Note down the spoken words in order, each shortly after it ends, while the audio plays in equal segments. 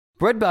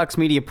Breadbox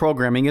Media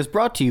Programming is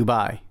brought to you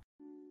by...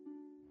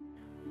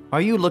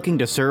 Are you looking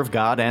to serve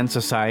God and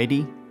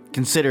society?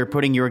 Consider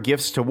putting your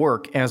gifts to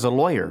work as a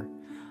lawyer.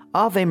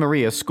 Ave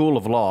Maria School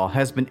of Law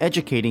has been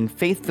educating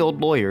faith-filled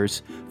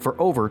lawyers for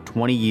over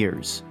 20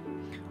 years.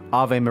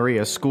 Ave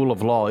Maria School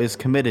of Law is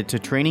committed to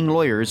training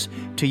lawyers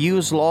to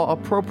use law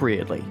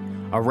appropriately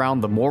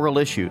around the moral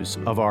issues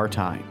of our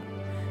time.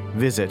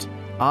 Visit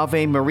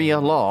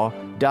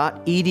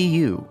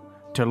avemarialaw.edu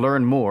to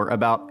learn more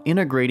about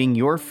integrating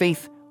your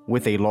faith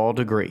with a law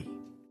degree.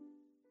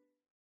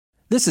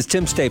 This is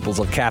Tim Staples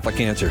of Catholic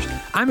Answers.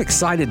 I'm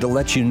excited to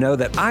let you know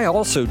that I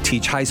also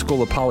teach high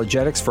school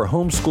apologetics for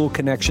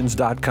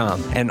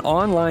homeschoolconnections.com, an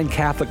online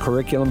Catholic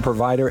curriculum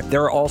provider.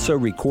 There are also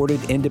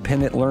recorded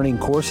independent learning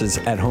courses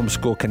at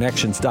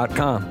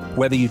homeschoolconnections.com.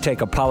 Whether you take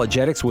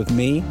apologetics with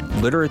me,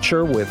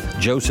 literature with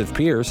Joseph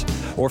Pierce,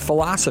 or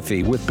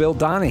philosophy with Bill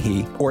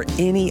Donahue, or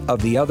any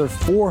of the other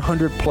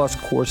 400-plus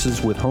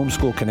courses with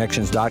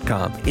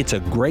homeschoolconnections.com, it's a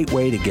great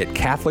way to get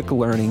Catholic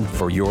learning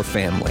for your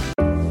family.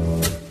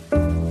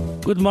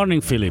 Good morning,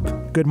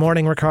 Philip. Good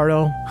morning,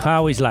 Ricardo.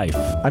 How is life?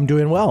 I'm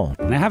doing well.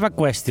 And I have a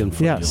question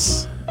for you.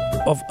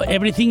 Of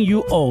everything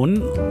you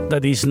own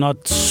that is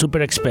not super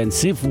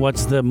expensive,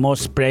 what's the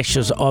most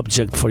precious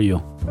object for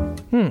you?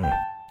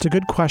 It's a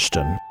good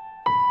question.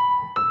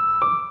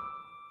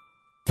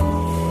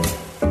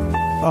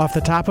 Off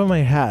the top of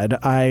my head,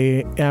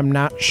 I am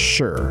not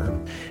sure.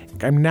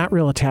 I'm not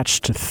real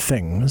attached to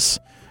things,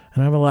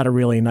 and I have a lot of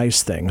really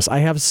nice things. I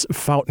have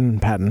fountain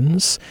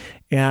pens,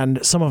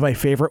 and some of my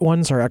favorite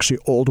ones are actually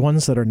old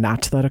ones that are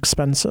not that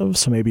expensive,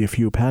 so maybe a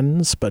few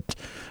pens. But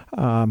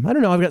I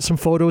don't know. I've got some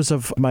photos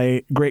of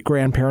my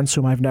great-grandparents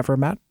whom I've never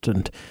met,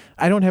 and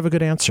I don't have a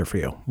good answer for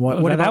you.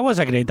 That was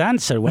a great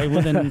answer. Why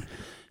wouldn't...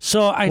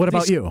 What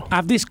about you?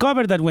 I've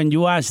discovered that when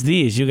you ask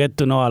this, you get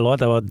to know a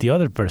lot about the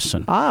other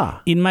person.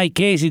 In my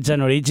case, it's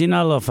an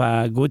original of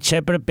a Good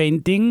Shepherd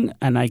painting,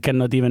 and I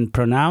cannot even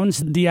pronounce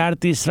the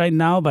artist right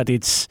now, but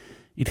it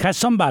has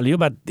some value,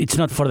 but it's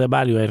not for the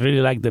value. I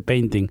really like the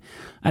painting.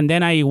 And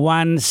then I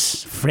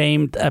once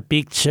framed a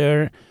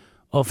picture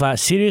of a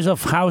series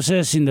of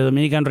houses in the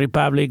Dominican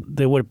Republic.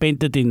 They were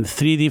painted in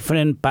 3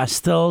 different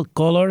pastel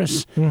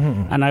colors.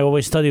 Mm-hmm. And I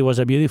always thought it was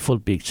a beautiful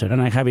picture.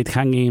 And I have it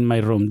hanging in my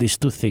room, these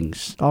 2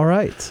 things. All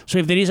right. So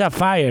if there is a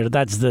fire,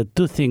 that's the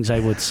 2 things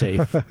I would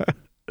save.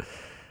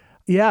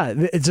 Yeah,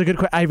 it's a good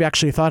question. I've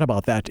actually thought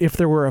about that. If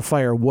there were a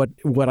fire, what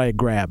would I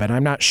grab? And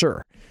I'm not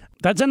sure.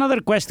 That's another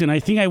question. I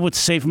think I would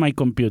save my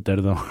computer,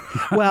 though.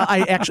 Well,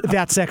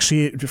 that's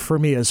actually for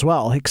me as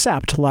well,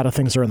 except a lot of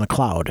things are in the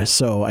cloud,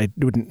 so I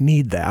wouldn't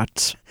need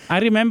that. I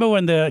remember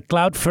when the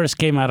cloud first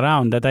came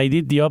around that I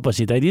did the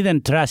opposite. I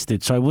didn't trust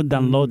it, so I would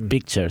download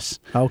pictures.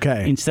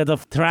 Okay. Instead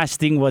of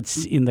trusting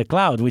what's in the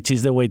cloud, which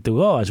is the way to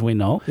go, as we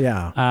know.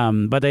 Yeah.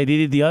 But I did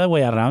it the other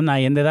way around.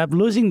 I ended up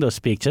losing those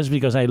pictures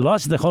because I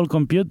lost the whole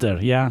computer.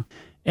 Yeah.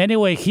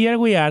 Anyway, here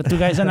we are, 2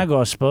 guys and a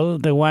gospel.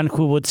 The one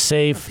who would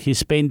save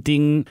his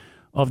painting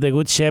of the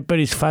Good Shepherd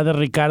is Father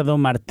Ricardo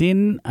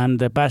Martin, and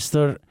the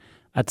pastor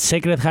at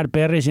Sacred Heart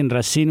Parish in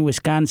Racine,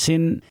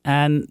 Wisconsin,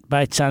 and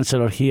Vice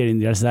Chancellor here in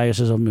the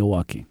Archdiocese of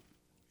Milwaukee.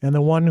 And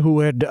the one who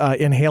would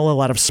inhale a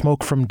lot of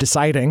smoke from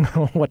deciding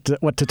what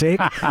to take,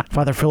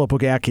 Father Philip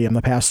Ugacki, and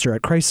the pastor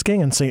at Christ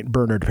King and St.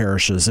 Bernard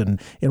parishes in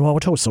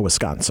Wauwatosa,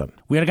 Wisconsin.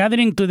 We are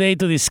gathering today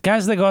to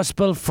discuss the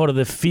gospel for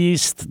the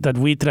feast that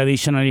we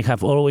traditionally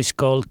have always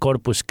called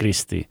Corpus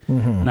Christi.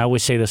 Mm-hmm. Now we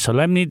say the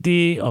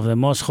solemnity of the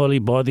most holy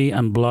body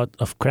and blood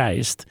of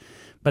Christ,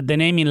 but the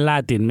name in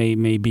Latin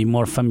may be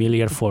more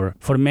familiar for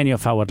many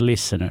of our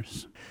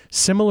listeners.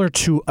 Similar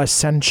to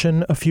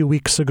Ascension a few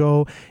weeks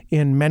ago,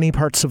 in many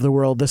parts of the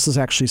world, this is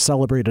actually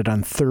celebrated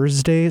on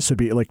Thursday, so it'd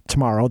be like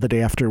tomorrow, the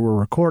day after we're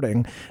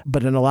recording.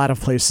 But in a lot of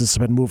places, it's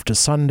been moved to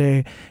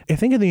Sunday. I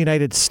think in the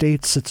United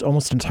States, it's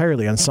almost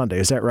entirely on Sunday.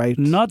 Is that right?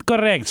 Not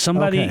correct.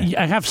 Okay.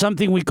 I have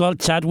something we call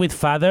Chat with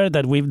Father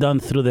that we've done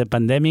through the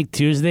pandemic,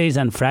 Tuesdays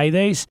and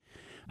Fridays.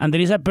 And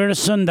there is a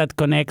person that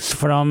connects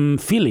from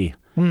Philly.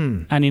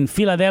 And in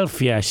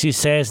Philadelphia, she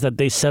says that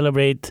they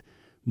celebrate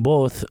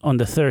both on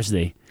the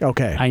Thursday.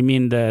 Okay. I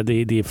mean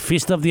the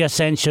Feast of the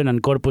Ascension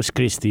and Corpus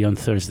Christi on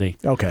Thursday.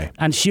 Okay.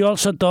 And she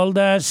also told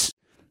us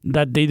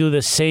that they do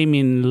the same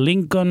in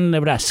Lincoln,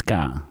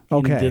 Nebraska.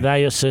 Okay. In the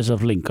Diocese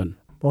of Lincoln.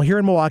 Well, here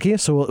in Milwaukee,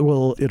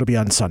 so it'll be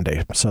on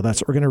Sunday. So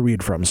that's what we're going to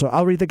read from. So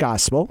I'll read the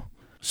Gospel.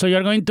 So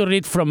you're going to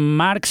read from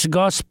Mark's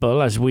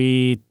Gospel as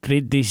we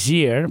read this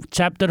year,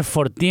 chapter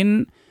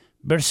 14,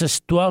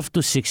 verses 12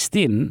 to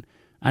 16,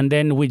 and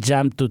then we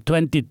jump to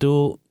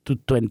 22 to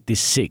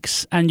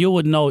 26, and you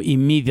would know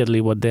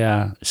immediately what they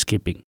are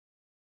skipping.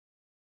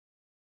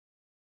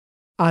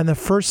 On the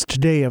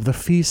first day of the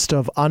Feast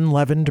of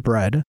Unleavened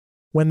Bread,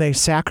 when they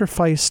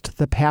sacrificed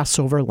the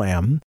Passover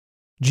lamb,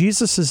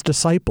 Jesus'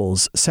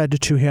 disciples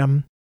said to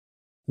him,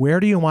 "Where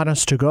do you want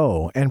us to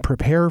go and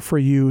prepare for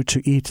you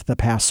to eat the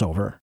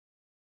Passover?"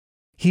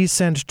 He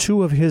sent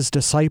 2 of his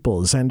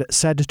disciples and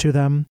said to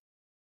them,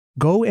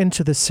 "Go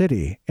into the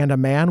city, and a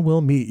man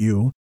will meet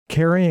you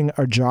carrying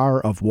a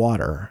jar of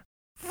water.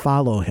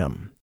 Follow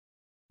him.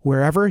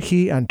 Wherever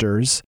he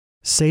enters,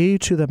 say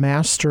to the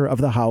master of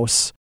the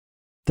house,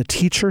 'The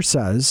teacher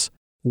says,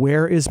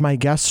 where is my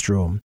guest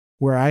room,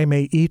 where I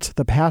may eat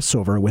the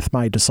Passover with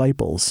my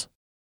disciples?'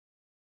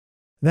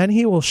 Then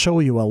he will show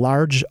you a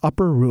large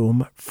upper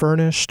room,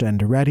 furnished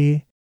and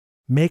ready.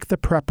 Make the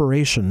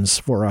preparations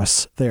for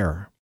us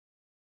there."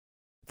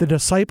 The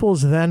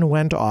disciples then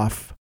went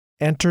off,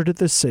 entered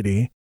the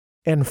city,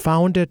 and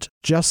found it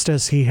just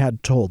as he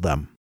had told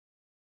them.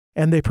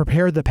 And they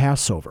prepared the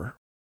Passover.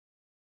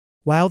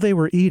 While they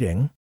were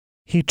eating,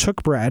 he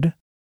took bread,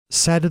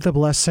 said the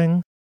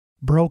blessing,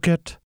 broke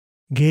it,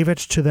 gave it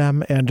to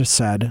them, and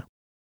said,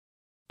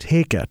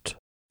 "Take it,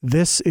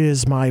 this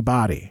is my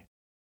body."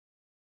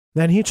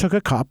 Then he took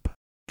a cup,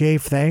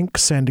 gave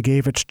thanks, and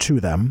gave it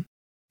to them,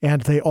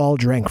 and they all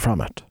drank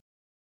from it.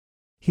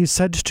 He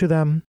said to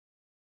them,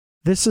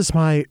 "This is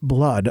my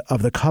blood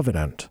of the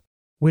covenant,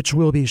 which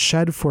will be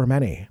shed for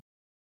many.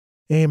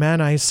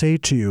 Amen, I say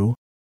to you,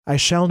 I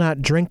shall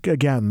not drink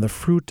again the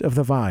fruit of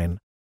the vine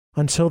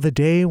until the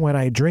day when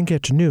I drink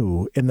it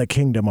new in the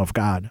kingdom of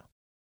God."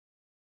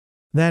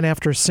 Then,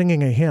 after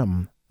singing a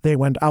hymn, they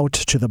went out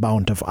to the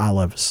Mount of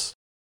Olives.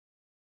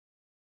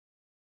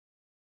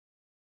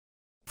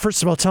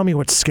 First of all, tell me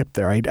what skipped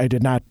there. I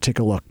did not take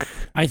a look.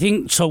 I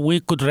think so we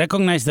could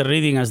recognize the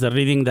reading as the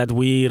reading that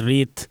we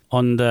read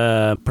on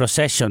the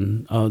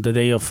procession of the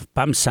day of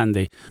Palm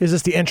Sunday. Is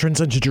this the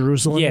entrance into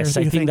Jerusalem? Yes,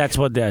 I think that's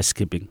what they're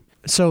skipping.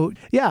 So,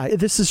 yeah,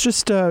 this is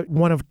just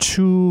one of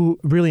two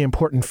really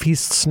important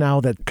feasts now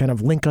that kind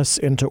of link us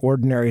into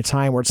ordinary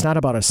time, where it's not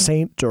about a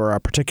saint or a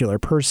particular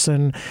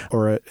person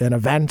or an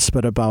event,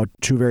 but about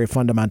two very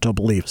fundamental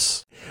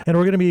beliefs. And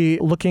we're going to be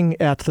looking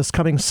at this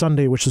coming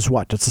Sunday, which is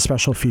what? It's a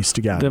special feast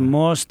again.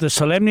 The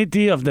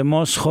solemnity of the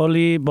most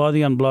holy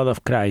body and blood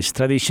of Christ,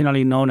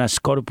 traditionally known as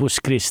Corpus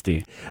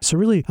Christi. So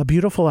really a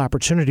beautiful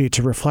opportunity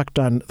to reflect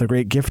on the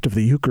great gift of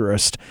the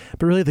Eucharist,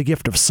 but really the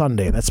gift of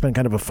Sunday. That's been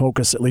kind of a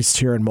focus, at least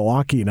here in Milwaukee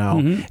now,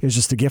 is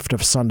just the gift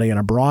of Sunday in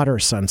a broader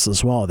sense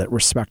as well, that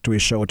respect we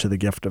show to the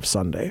gift of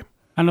Sunday.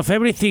 And of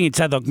everything, it's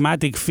a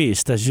dogmatic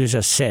feast, as you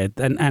just said.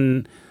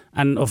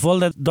 And of all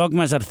the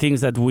dogmas are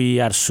things that we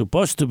are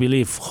supposed to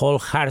believe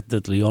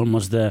wholeheartedly,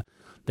 almost the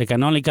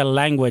canonical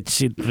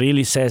language, it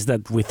really says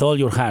that with all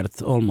your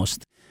heart,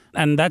 almost.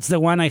 And that's the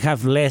one I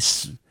have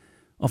less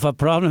of a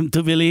problem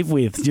to believe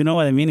with. You know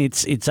what I mean?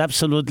 It's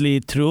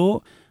absolutely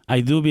true. I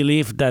do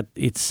believe that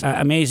it's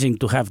amazing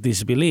to have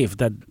this belief,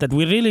 that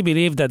we really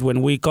believe that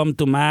when we come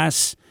to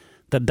Mass,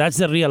 that's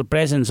the real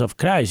presence of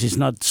Christ. It's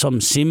not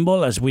some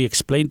symbol, as we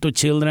explain to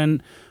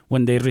children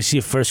when they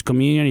receive First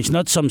Communion. It's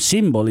not some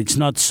symbol. It's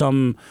not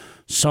some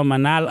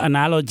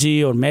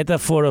analogy or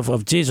metaphor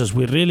of Jesus.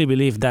 We really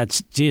believe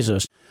that's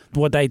Jesus.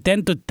 What I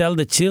tend to tell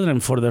the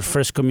children for their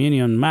First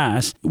Communion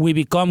Mass, we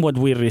become what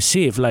we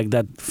receive, like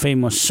that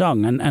famous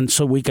song. And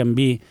so we can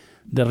be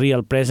the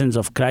real presence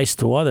of Christ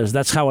to others.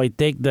 That's how I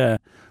take the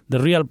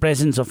real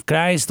presence of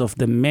Christ, of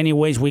the many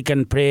ways we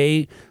can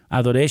pray.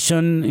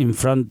 Adoration in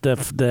front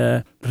of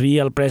the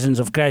real presence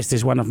of Christ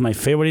is one of my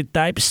favorite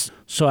types.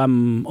 So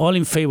I'm all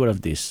in favor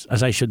of this,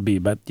 as I should be.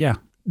 But yeah.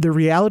 The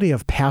reality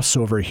of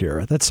Passover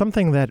here, that's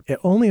something that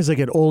only as I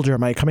get older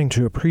am I coming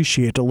to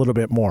appreciate a little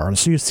bit more. And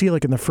so you see,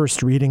 like in the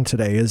first reading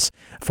today is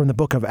from the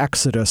book of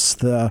Exodus,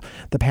 the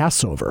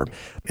Passover.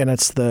 And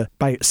it's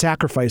by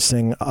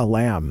sacrificing a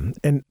lamb.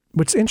 And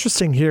what's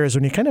interesting here is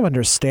when you kind of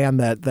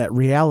understand that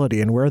reality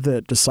and where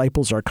the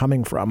disciples are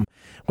coming from,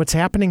 what's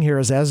happening here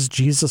is as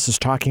Jesus is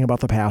talking about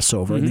the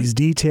Passover, these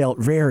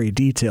very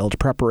detailed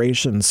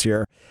preparations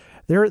here,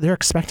 they're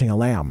expecting a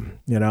lamb,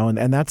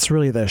 and that's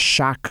really the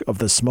shock of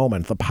this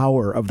moment, the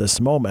power of this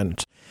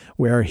moment,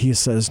 where he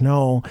says,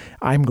 no,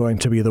 I'm going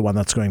to be the one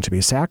that's going to be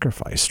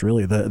sacrificed,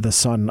 really the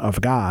Son of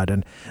God.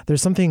 And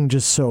there's something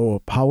just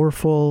so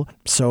powerful,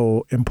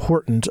 so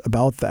important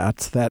about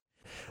that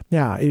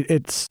yeah,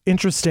 it's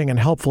interesting and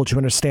helpful to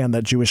understand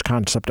that Jewish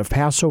concept of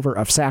Passover,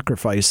 of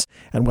sacrifice,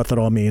 and what that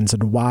all means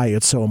and why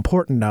it's so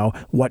important now,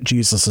 what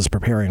Jesus is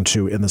preparing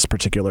to in this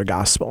particular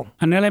gospel.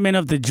 An element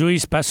of the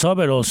Jewish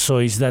Passover also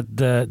is that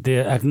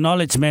the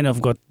acknowledgement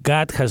of what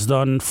God has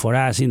done for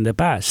us in the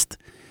past.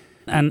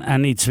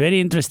 And it's very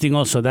interesting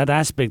also, that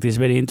aspect is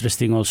very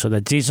interesting also,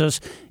 that Jesus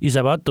is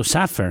about to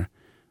suffer.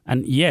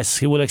 And yes,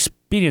 he will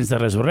experience the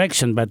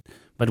resurrection, but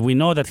we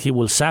know that he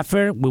will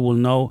suffer. We will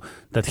know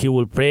that he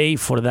will pray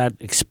for that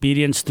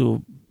experience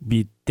to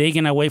be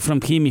taken away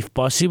from him if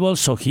possible.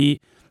 So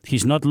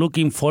he's not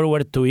looking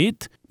forward to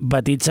it.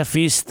 But it's a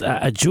feast,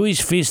 a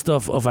Jewish feast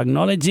of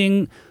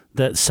acknowledging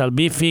the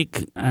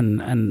salvific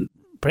and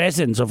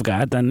presence of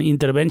God and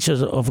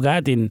interventions of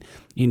God in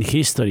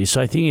history.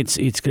 So I think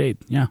it's great.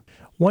 Yeah.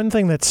 One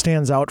thing that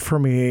stands out for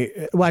me,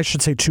 well, I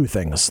should say two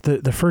things.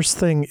 The first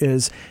thing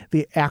is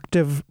the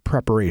active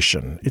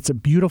preparation. It's a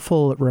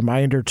beautiful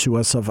reminder to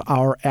us of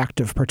our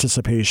active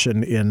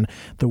participation in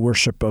the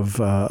worship of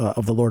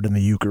the Lord in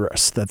the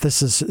Eucharist. That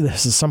this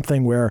is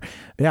something where,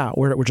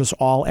 we're just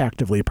all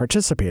actively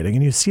participating,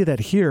 and you see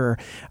that here.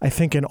 I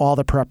think in all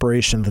the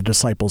preparation the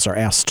disciples are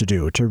asked to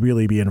do, to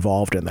really be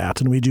involved in that,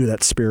 and we do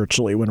that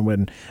spiritually when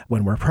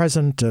we're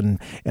present and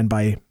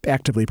by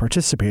actively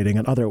participating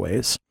in other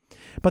ways.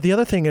 But the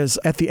other thing is,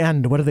 at the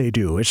end, what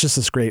do? It's just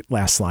this great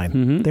last line.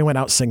 Mm-hmm. They went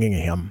out singing a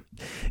hymn.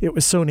 It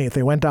was so neat.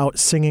 They went out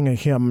singing a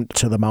hymn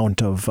to the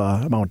Mount of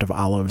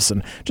Olives,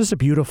 and just a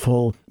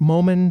beautiful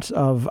moment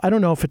of, I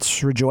don't know if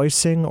it's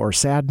rejoicing or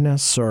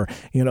sadness or,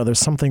 there's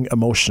something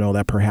emotional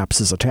that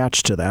perhaps is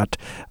attached to that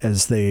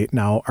as they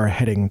now are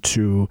heading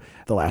to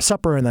the Last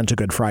Supper and then to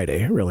Good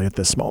Friday, really, at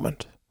this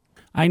moment.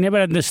 I never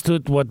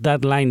understood what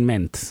that line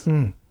meant.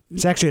 Mm.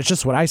 It's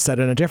just what I said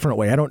in a different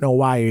way. I don't know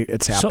why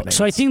it's happening.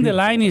 So I think the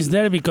line is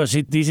there because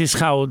this is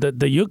how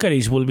the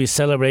Eucharist will be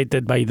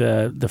celebrated by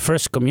the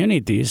first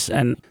communities,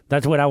 and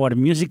that's where our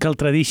musical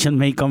tradition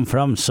may come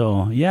from.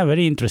 So,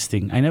 very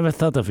interesting. I never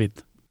thought of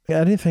it.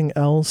 Anything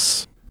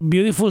else?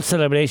 Beautiful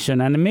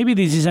celebration, and maybe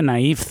this is a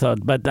naive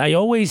thought, but I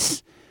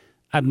always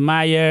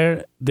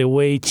admire the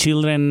way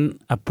children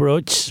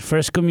approach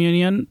First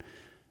Communion,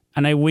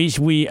 and I wish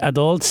we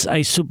adults,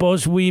 I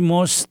suppose we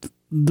must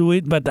do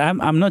it, but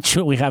I'm not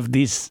sure we have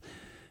this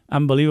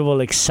unbelievable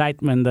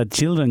excitement that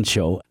children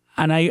show.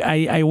 And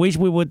I wish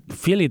we would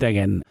feel it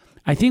again.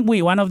 I think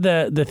one of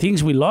the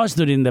things we lost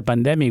during the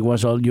pandemic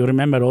was you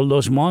remember all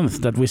those months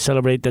that we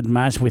celebrated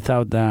Mass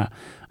without a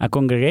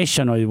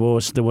congregation, or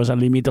there was a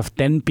limit of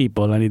 10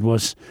 people, and it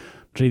was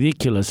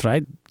ridiculous,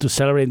 right? To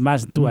celebrate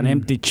Mass to an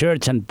empty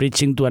church and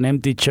preaching to an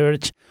empty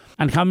church.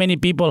 And how many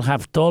people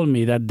have told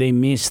me that they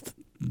missed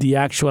the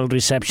actual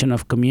reception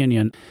of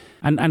communion.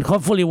 And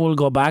hopefully we'll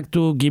go back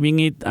to giving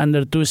it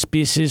under two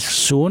species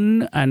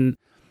soon. And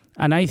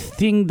I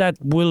think that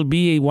will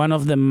be one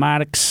of the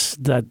marks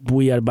that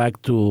we are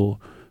back to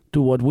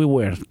what we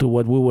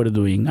were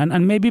doing.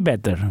 And maybe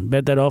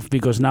better off,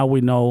 because now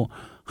we know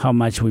how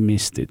much we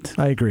missed it.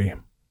 I agree.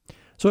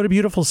 So what a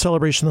beautiful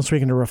celebration this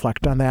weekend to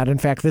reflect on that. In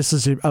fact, this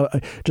is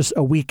just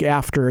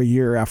a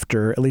year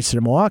after, at least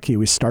in Milwaukee,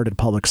 we started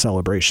public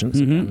celebrations.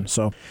 Mm-hmm.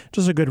 So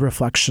just a good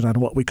reflection on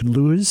what we could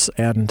lose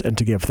and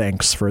to give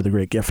thanks for the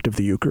great gift of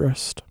the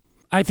Eucharist.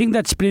 I think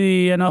that's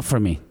pretty enough for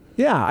me.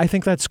 Yeah, I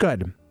think that's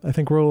good. I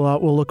think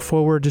we'll look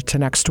forward to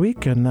next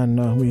week, and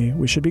then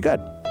we should be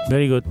good.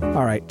 Very good.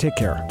 All right, take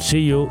care. See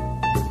you.